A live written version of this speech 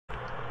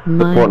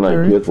My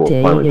Fortnite kids will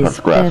finally birthday touch is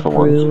grass for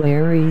once.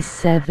 February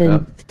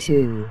 7th,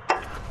 too.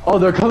 Oh,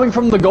 they're coming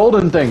from the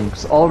golden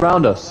things all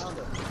around us.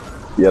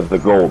 Yeah, the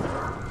gold.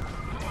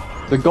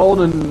 The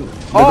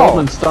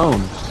golden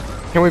stones.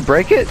 Can we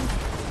break it?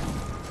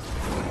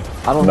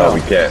 I don't know. No,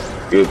 we can't.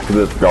 It's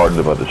this garden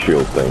about the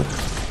shield thing.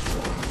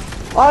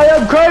 I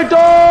am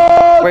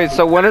Kratos! Wait,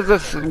 so when is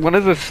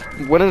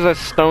this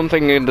stone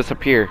thing gonna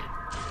disappear?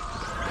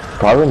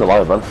 Probably when the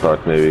live event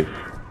starts, maybe.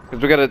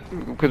 Cause we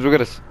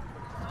gotta,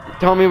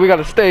 tell me we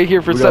gotta stay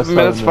here for 7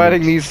 minutes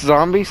fighting these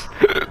zombies?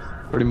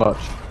 Pretty much.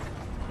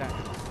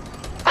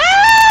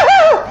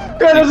 Ah!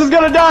 Kratos is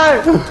gonna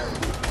die!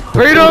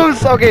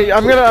 Kratos! Okay,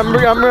 I'm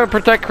gonna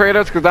protect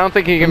Kratos because I don't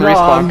think he can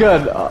respawn.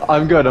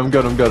 I'm good. I'm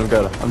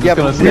just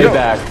gonna stay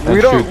back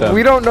and shoot them.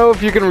 We don't know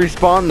if you can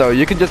respawn though.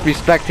 You can just be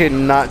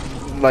spectating, not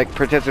like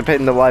participate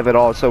in the live at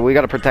all. So we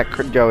gotta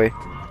protect Joey.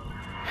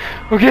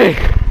 Okay.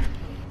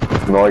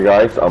 No,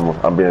 guys,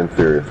 I'm being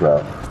serious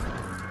now.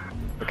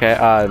 Okay,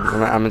 I'm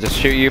gonna just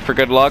shoot you for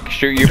good luck.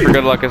 Shoot you for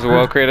good luck as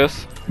well,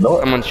 Kratos. No.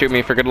 Someone shoot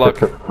me for good luck.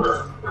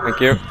 Thank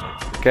you.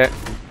 Okay.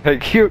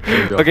 Thank you.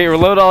 Okay,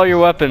 reload all your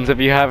weapons if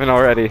you haven't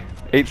already.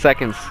 8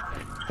 seconds.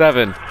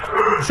 7,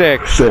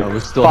 6, we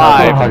still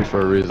 5, have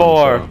for a reason,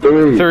 4,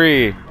 so.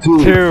 3,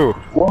 2,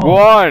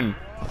 1,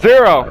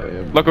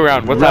 0. Look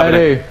around. What's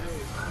happening?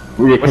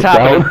 What's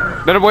happening?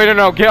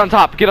 No. Get on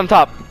top. Get on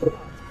top.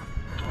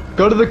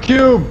 Go to the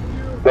cube.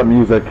 The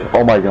music.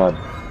 Oh my god.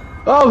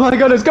 Oh my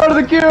goodness. Go to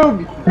the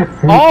cube.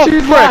 Oh,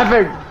 she's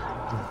laughing.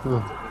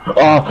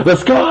 Oh, the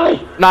sky.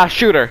 Nah,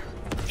 shoot her.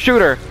 Shoot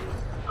her.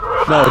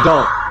 No,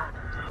 don't.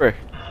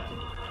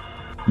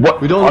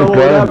 What? We don't know what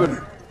happened.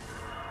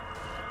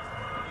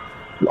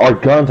 Our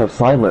guns are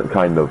silent,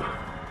 kind of.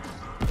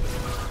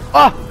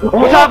 Ah!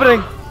 What's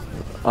happening?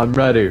 I'm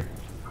ready.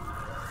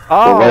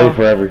 Oh. We're ready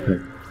for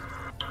everything.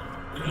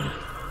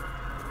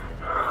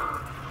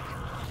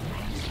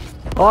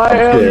 I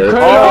am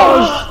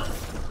Kratos!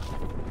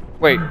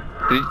 Wait,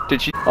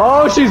 did she?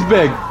 Oh, she's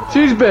big.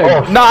 She's big.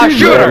 Oh, Nah, she's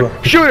shoot big.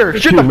 her! Shoot her!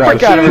 Shoot the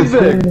frick out of She's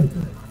her! big.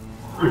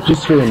 She's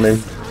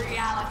screaming.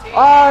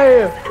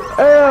 I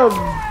am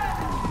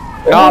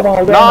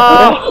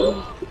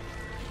No!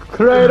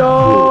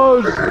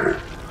 Kratos!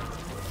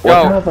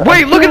 Yo,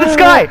 wait! Look at the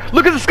sky!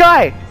 Look at the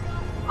sky!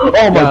 Oh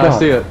my god. I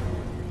see it.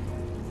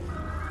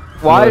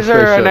 Why is there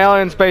an spaceship.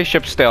 alien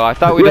spaceship still? I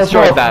thought we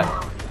destroyed that.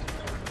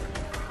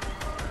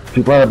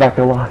 She brought it back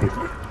alive.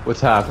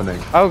 What's happening?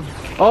 Oh,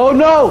 Oh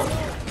no!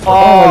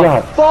 Oh my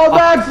god. Fall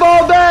back!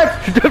 Fall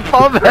back!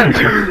 fall back!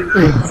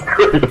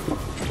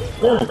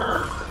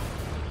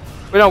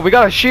 Wait, no, we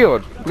got a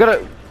shield. We got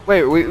a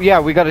wait.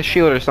 We got a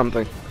shield or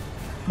something.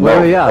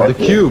 Well, yeah, the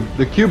cube.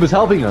 The cube is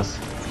helping us.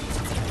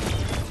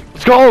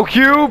 Let's go,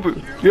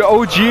 Cube! You're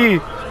OG.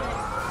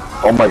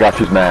 Oh my god,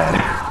 she's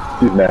mad.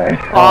 She's mad.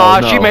 Aw,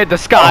 no. she made the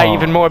sky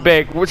even more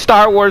big.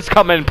 Star Wars,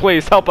 come in,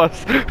 please help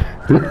us.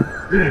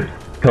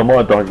 Come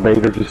on, Darth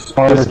Vader, just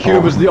spawn This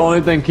cube is the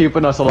only thing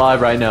keeping us alive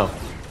right now.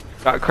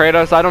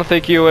 Kratos, I don't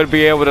think you would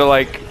be able to,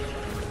 like,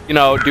 you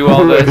know, do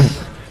all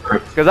this.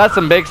 Because that's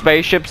some big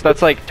spaceships.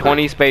 That's like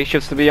 20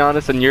 spaceships, to be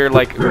honest, and you're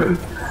like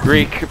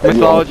Greek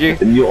mythology.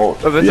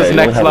 So this is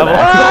next level.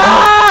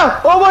 Ah!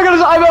 Oh my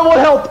goodness, I'm at 1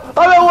 health!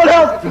 I'm at 1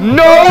 health!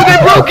 No, they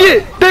broke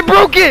it! They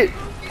broke it!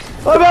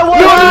 I'm at 1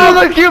 No, health!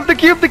 no, the cube, the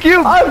cube, the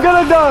cube! I'm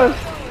gonna die!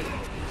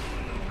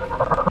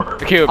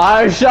 The cube.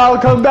 I shall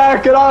come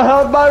back and I'll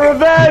have my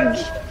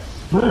revenge!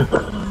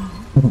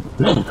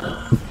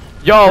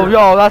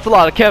 Yo, that's a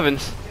lot of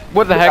Kevins.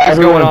 What the heck is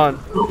going on?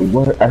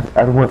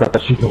 Everyone's at the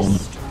shield.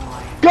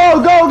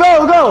 Go, go,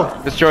 go,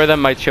 go! Destroy them,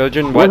 my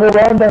children. What?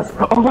 Around us.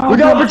 We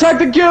gotta protect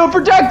the cube!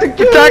 Protect the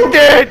cube! Protect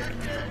it!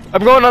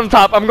 I'm going on the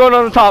top. I'm going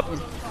on the top.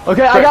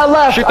 Okay, I got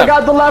left. Shoot I them.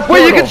 got the left. Wait,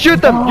 you portal. can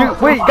shoot them.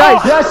 Wait,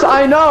 guys. Yes,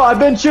 I know. I've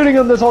been shooting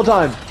them this whole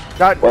time.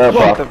 God,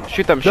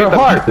 shoot them. Their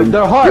heart.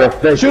 Their heart.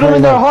 Shoot them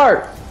in their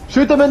heart.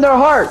 Shoot them in their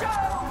heart.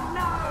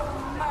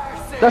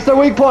 That's their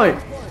weak point.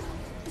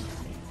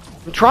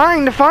 I'm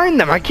trying to find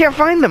them. I can't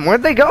find them.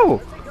 Where'd they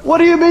go? What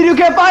do you mean you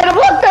can't find them?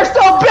 Look, they're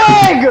so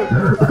big!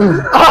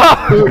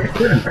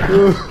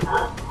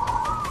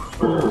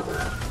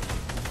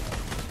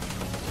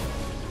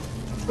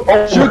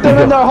 Shoot them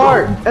in their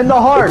heart. In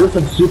the heart. This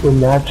is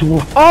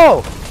supernatural.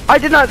 Oh, I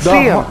did not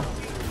see him.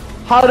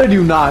 How did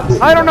you not?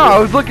 I don't know. I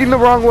was looking the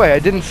wrong way. I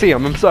didn't see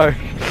him. I'm sorry.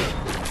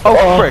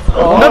 Oh, frick.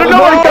 No, no. they're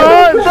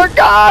guns! They're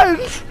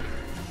guns!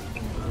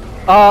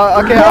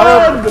 Okay,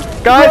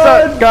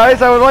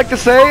 guys, I would like to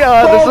say,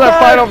 this is our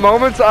final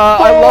moments.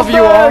 I love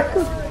you all.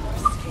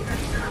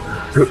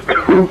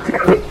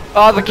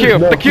 The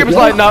cube's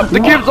lighting up. The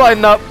cube's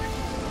lighting up.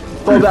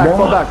 Fall back,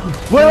 fall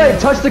back. Wait,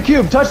 touch the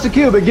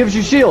cube, it gives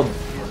you shield.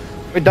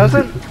 It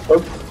doesn't?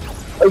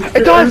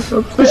 It does!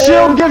 The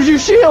shield gives you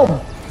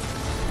shield!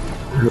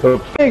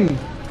 Ding.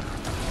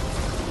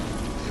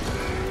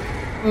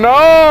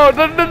 No,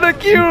 the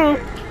cube!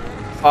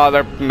 Oh,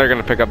 they're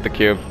gonna pick up the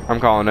cube. I'm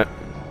calling it.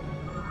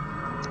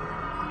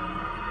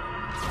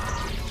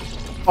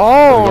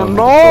 Oh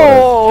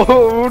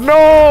no!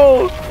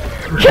 No!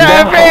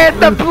 Kevin,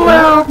 the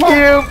blue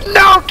cube!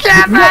 No,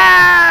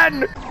 Kevin!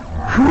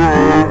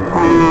 man!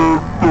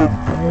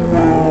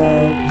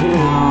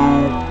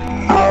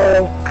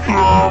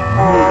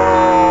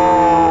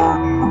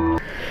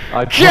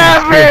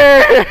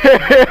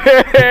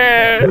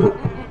 Kevin!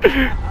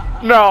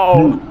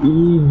 No.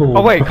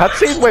 Oh wait,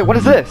 cutscene? Wait, what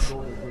is this?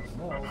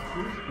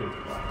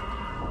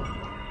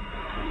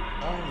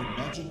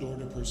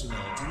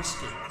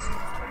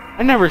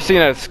 I never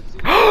seen a.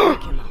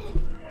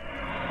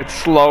 It's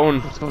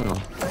Sloan. What's going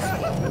on?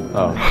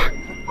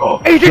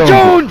 Oh. Agent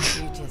Jones!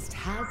 You just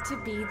had to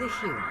be the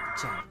hero,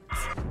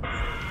 Jones.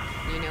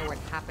 You know what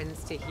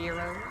happens to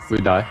heroes? We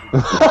die.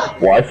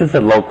 Why is this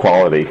at low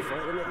quality?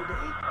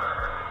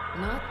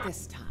 Not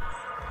this time.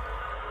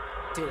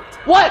 Do it.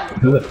 What?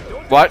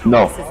 What?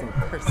 No. This isn't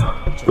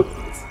personal,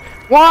 Jones.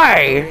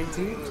 Why? I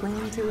do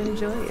plan to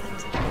enjoy it.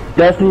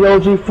 That's the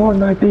OG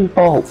Fortnite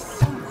default.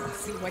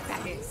 See what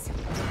that is.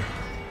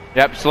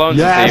 Yep, Sloan's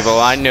Yes. evil.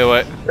 I knew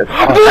it.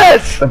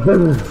 Bliss!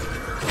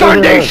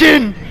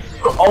 Foundation!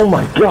 Oh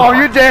my god. Oh,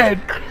 you're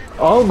dead.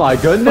 Oh my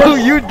goodness. Oh,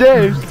 you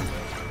dead.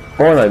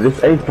 Fortnite,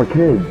 this ain't for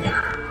kids.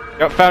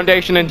 Yep,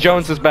 Foundation and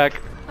Jones is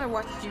back. I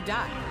watched you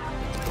die.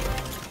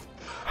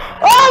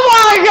 Oh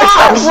my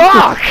gosh!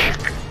 Rock!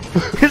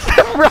 It's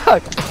the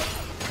Rock.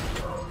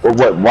 Well,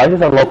 what? Why is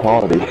that low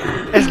quality?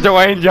 It's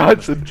Dwayne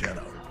Johnson.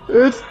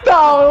 It's the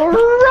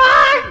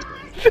Rock!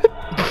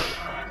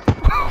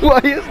 Why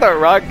is the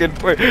Rock in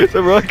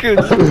the Rock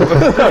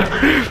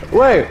is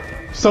Wait,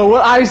 so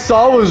what I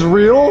saw was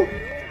real?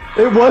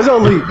 It was a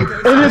leak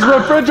in his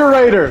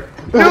refrigerator.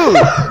 Dude,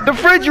 the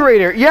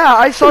refrigerator. Yeah,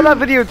 I saw that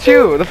video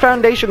too. The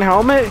Foundation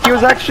helmet. He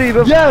was actually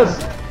the. Yes.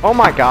 Oh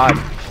my god.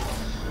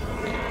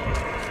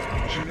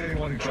 Shoot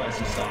anyone who tries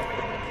to stop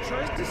it.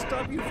 Tries to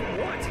stop you from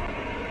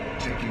what?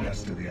 Taking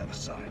us to the other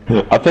side.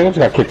 I think I just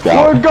got kicked We're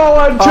out.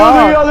 going to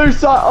the other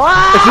side.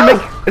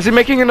 Ah! Is he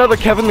making another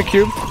Kevin the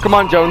Cube? Come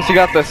on, Jones, you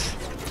got this.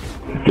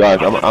 Guys,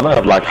 I'm on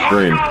a black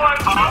screen. Not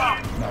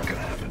gonna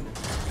happen.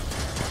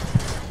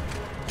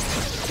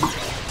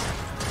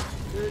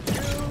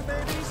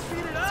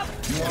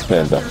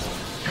 Panda.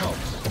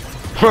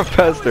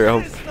 Faster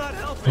help.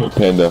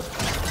 Panda.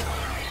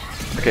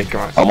 Okay,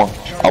 come on.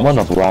 I'm on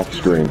a black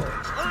screen.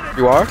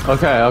 You are?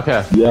 Okay,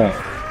 okay.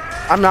 Yeah.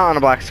 I'm not on a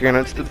black screen.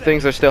 It's the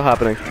things are still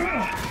happening.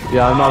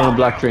 Yeah, I'm not on a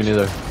black screen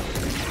either.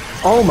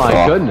 Oh my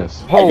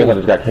goodness. I guess I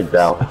just got kicked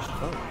out.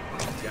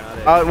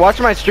 Watch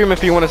my stream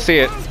if you want to see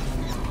it.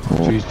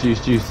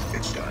 Jeez.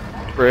 It's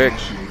done. Frick.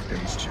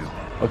 Phase 2.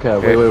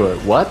 Okay,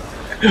 wait. What?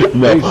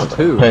 No. Phase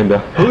 2. Panda.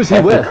 Who is he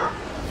with?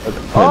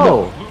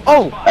 Oh.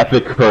 Oh,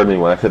 Epic heard me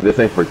when I said this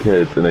ain't for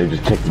kids, and then he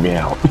just kicked me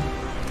out.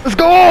 let's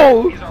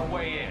go!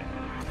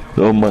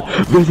 Oh my.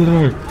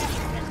 Visitor!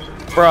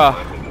 Bruh.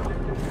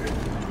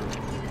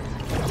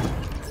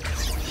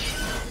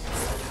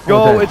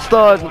 Go, Okay. it's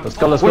done. Let's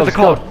go, let's What's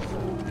go, the code?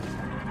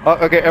 go.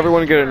 Okay,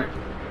 everyone get in.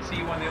 See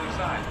you on the other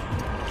side.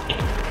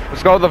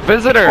 Let's go, the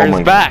visitor Oh is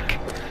my back.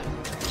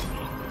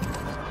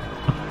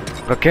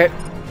 Okay.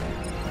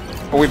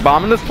 Are we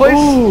bombing this place?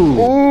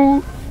 Ooh.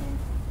 Oh,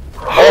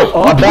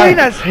 We're I'm playing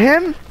back. as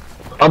him?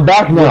 I'm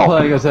back We're now.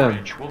 playing as him.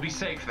 We'll be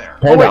safe there.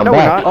 Panda, wait, I'm no, we're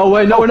back. not. Oh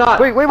wait, no, we're not.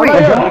 Wait.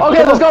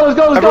 Okay, let's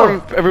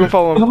go. Everyone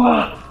follow him. Come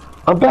on.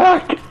 I'm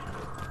back.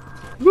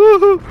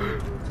 Woohoo!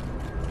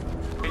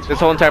 This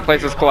whole entire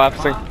place is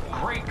collapsing.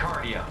 Great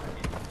cardio.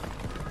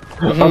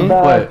 I'm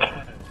back. Wait.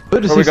 Who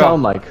does Where he we go?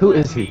 sound like? Who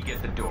is he?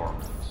 Get the door.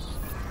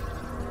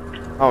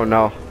 Oh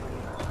no.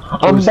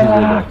 I'm Who's he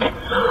back.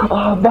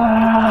 I'm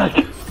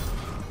back.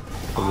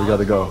 So we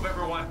gotta go. Move,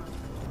 everyone.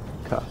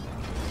 Okay.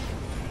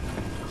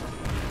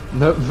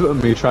 No,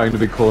 me trying to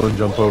be cool and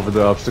jump over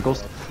the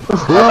obstacles.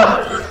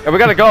 Yeah, we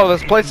gotta go.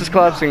 This place is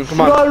collapsing.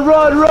 Come on.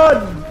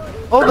 Run!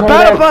 Oh, the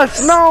battle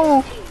bus!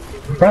 No!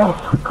 Bro,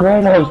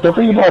 Kratos, the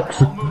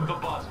V-Bucks. Move the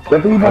bus. The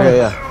V-Bucks. Okay,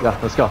 yeah,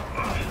 let's go.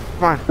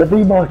 Come on. The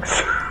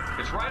V-Bucks.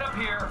 It's right up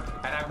here,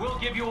 and I will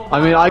give you a.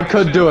 I mean, I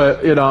could do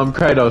it, you know, I'm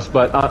Kratos,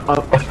 but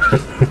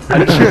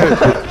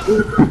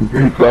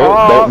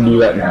Don't do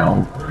that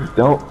now.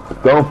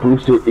 Don't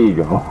boost your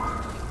ego.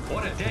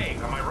 What a day,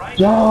 am I right?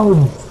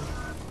 Jones.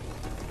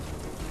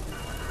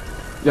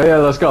 yeah,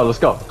 let's go.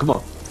 Come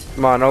on.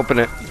 Come on, open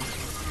it.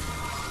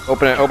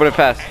 Open it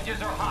fast.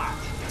 Edges are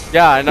hot.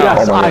 Yeah, I know.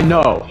 Yes, Oh my I God.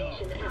 know.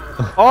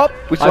 Oh,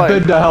 we I've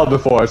been slide. to hell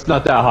before. It's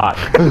not that hot.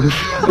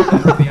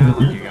 The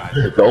island, you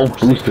guys. Don't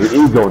boost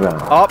your ego now.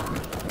 Up.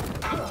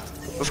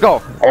 Let's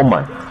go. Oh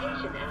my.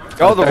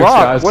 Oh, the Thanks,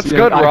 rock. guys. What's Yeah,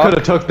 good, I rock? could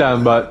have took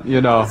them, but you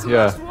know,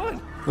 yeah.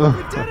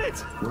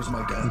 Where's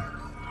my gun?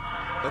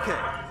 Okay,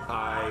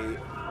 I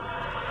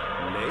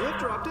may have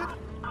dropped it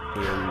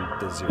in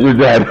the zero. You're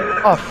dead.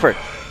 Oh, frick.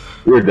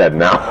 You're dead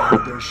now.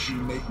 Does she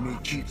make me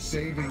keep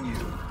saving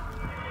you?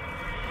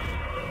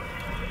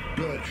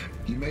 Good,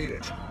 you made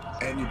it.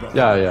 And you brought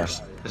Yeah.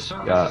 The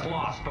circus Yeah. is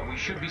lost, but we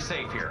should be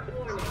safe here.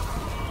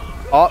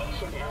 Oh,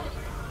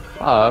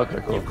 Oh, okay,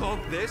 cool. Call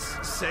this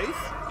safe?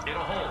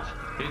 It'll hold.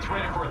 It's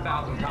rated for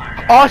 1,000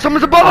 times. oh,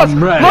 someone's above us.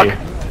 I'm ready. Look.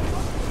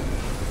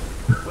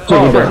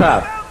 Oh,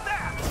 crap.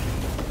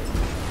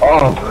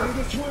 Oh.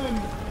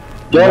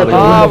 Get it.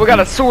 Ah, we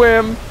gotta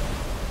swim.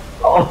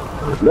 Oh,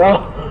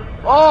 no.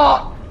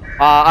 Oh!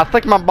 I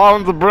think my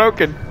bones are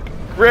broken.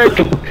 Rick.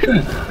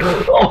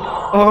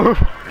 Oh.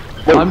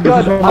 I'm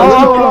good. I'm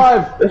still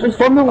alive. This is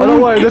from the week. Oh,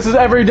 no way. This is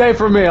every day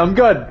for me. I'm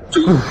good.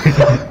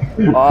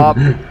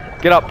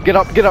 Get up, get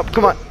up, get up.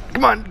 Come on.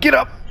 Come on, get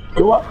up.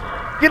 Go up.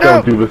 Get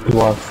up. Don't do this to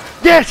us.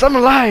 Yes, I'm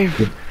alive.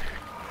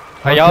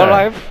 Are y'all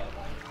alive?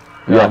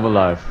 Yeah, I'm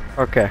alive.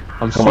 Okay.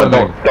 I'm swimming.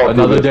 Don't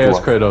Another do day this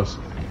as to Kratos.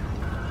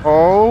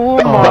 Oh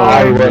Oh,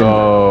 my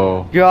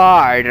No.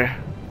 god.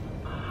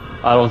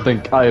 I don't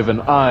think even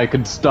I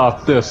can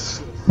stop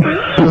this.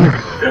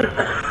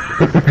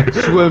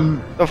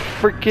 Swim. The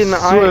freaking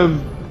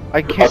Swim. I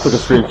I can't. took a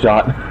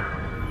screenshot.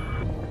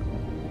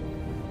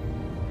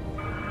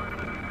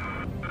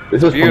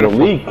 This is Beautiful. from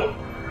the leak.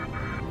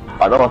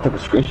 I know I took a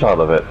screenshot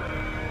of it.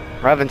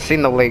 I haven't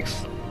seen the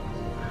leaks.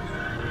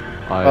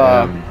 I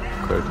am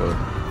Kratos.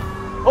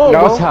 Oh,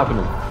 No. what's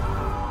happening?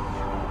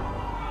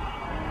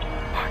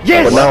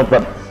 Yes! But now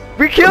the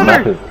We killed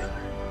her!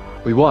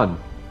 We won.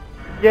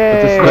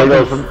 Yay!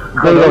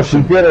 Kratos,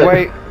 you did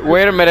it.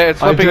 Wait a minute,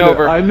 it's I flipping did it.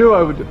 over. I knew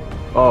I would.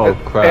 Oh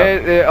crap!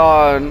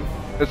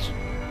 It's It's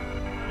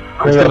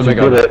Kratos, gonna make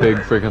you a did it. big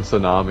freaking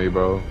tsunami,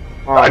 bro.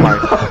 oh my.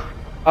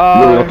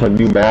 Moving on to a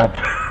new map.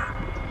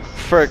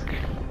 Frick.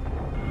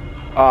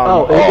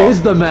 Oh, it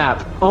is the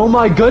map. Oh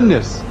my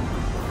goodness.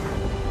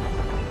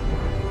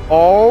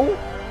 Oh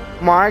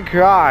my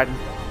god.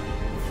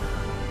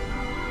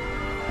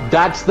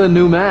 That's the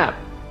new map.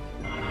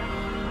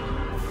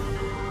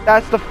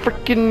 That's the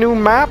freaking new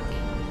map?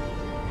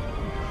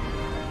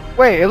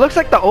 Wait, it looks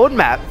like the old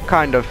map,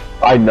 kind of.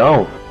 I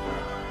know.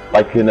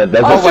 Like in a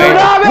desert. Oh, wait!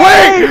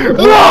 Wait!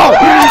 No!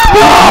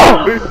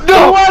 No!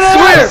 No!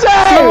 Swim!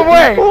 Swim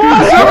away!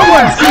 Swim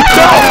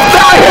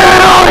away!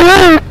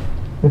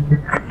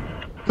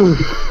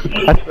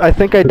 I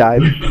think I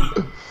died.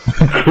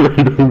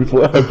 Kratos,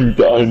 what have you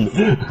done?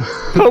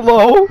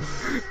 Hello?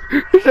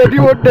 Is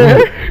anyone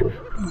there?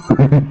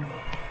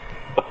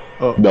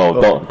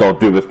 No, don't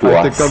do this to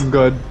I us. think I'm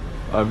good.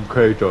 I'm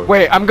Kratos.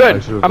 Wait, I'm good. I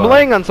should I'm have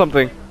laying on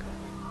something.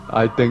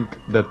 I think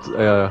that's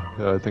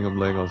I think I'm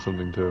laying on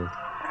something too.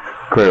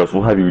 Kratos,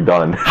 what have you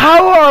done?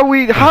 How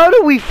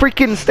do we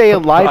freaking stay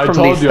alive I from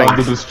told these you I'm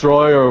the things?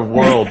 destroyer of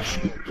worlds.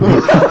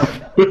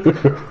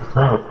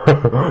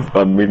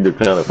 I mean, the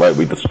planet, right?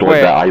 We destroyed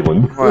Wait. that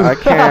island. Well, I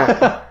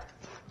can't.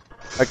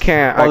 I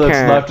can't. All I that's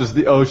can't. left is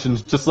the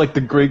oceans, just like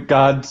the Greek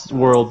gods'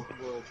 world.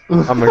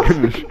 Oh my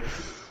goodness.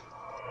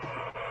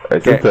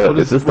 Is this the,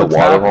 is this the what's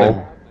water happening?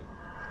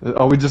 hole?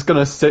 Are we just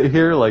gonna sit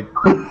here like?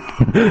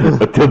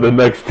 Until the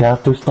next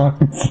chapter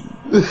starts?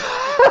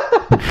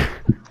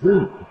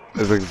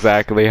 That's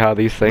exactly how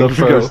these The things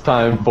go. first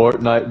time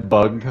Fortnite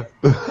bug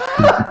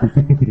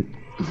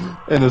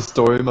in a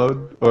story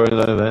mode or in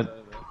an event.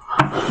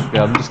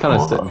 Yeah, I'm just kind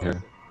of sitting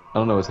here. I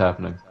don't know what's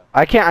happening.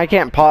 I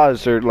can't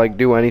pause or like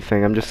do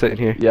anything. I'm just sitting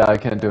here. Yeah, I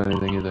can't do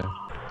anything either.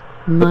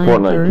 My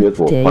Fortnite kids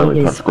will birthday finally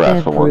is touch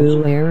grass for once.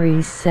 February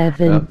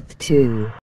 7th, too.